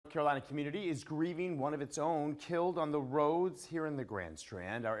Carolina community is grieving one of its own killed on the roads here in the Grand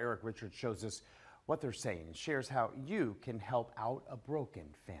Strand. Our Eric Richards shows us what they're saying and shares how you can help out a broken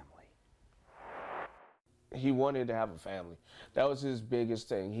family. He wanted to have a family. That was his biggest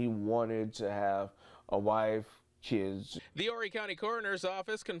thing. He wanted to have a wife, kids. The Horry County Coroner's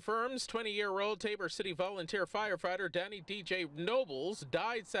Office confirms 20-year-old Tabor City volunteer firefighter Danny DJ Nobles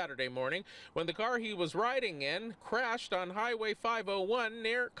died Saturday morning when the car he was riding in crashed on Highway 501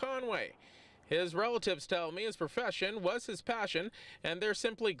 near Conway. His relatives tell me his profession was his passion, and they're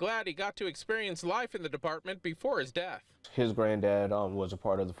simply glad he got to experience life in the department before his death. His granddad was a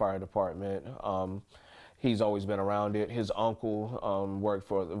part of the fire department. He's always been around it. His uncle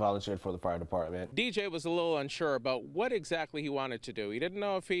volunteered for the fire department. DJ was a little unsure about what exactly he wanted to do. He didn't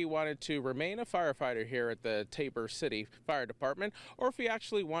know if he wanted to remain a firefighter here at the Tabor City Fire Department or if he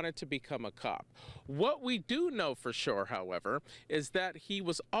actually wanted to become a cop. What we do know for sure, however, is that he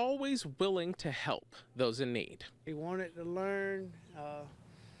was always willing to help those in need. He wanted to learn.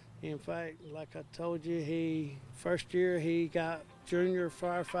 In fact, like I told you, first year he got Junior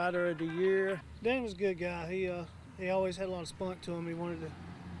Firefighter of the Year. Danny was a good guy. He always had a lot of spunk to him.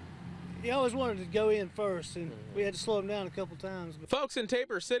 He always wanted to go in first, and we had to slow him down a couple times. Folks in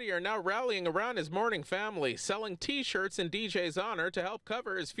Tabor City are now rallying around his mourning family, selling T-shirts in DJ's honor to help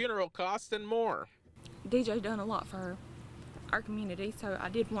cover his funeral costs and more. DJ done a lot for our community, so I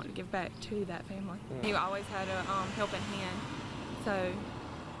did want to give back to that family. He always had a helping hand, so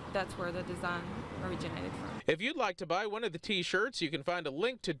that's where the design originated from. If you'd like to buy one of the T-shirts, you can find a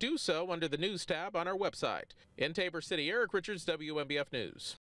link to do so under the News tab on our website. In Tabor City, Eric Richards, WMBF News.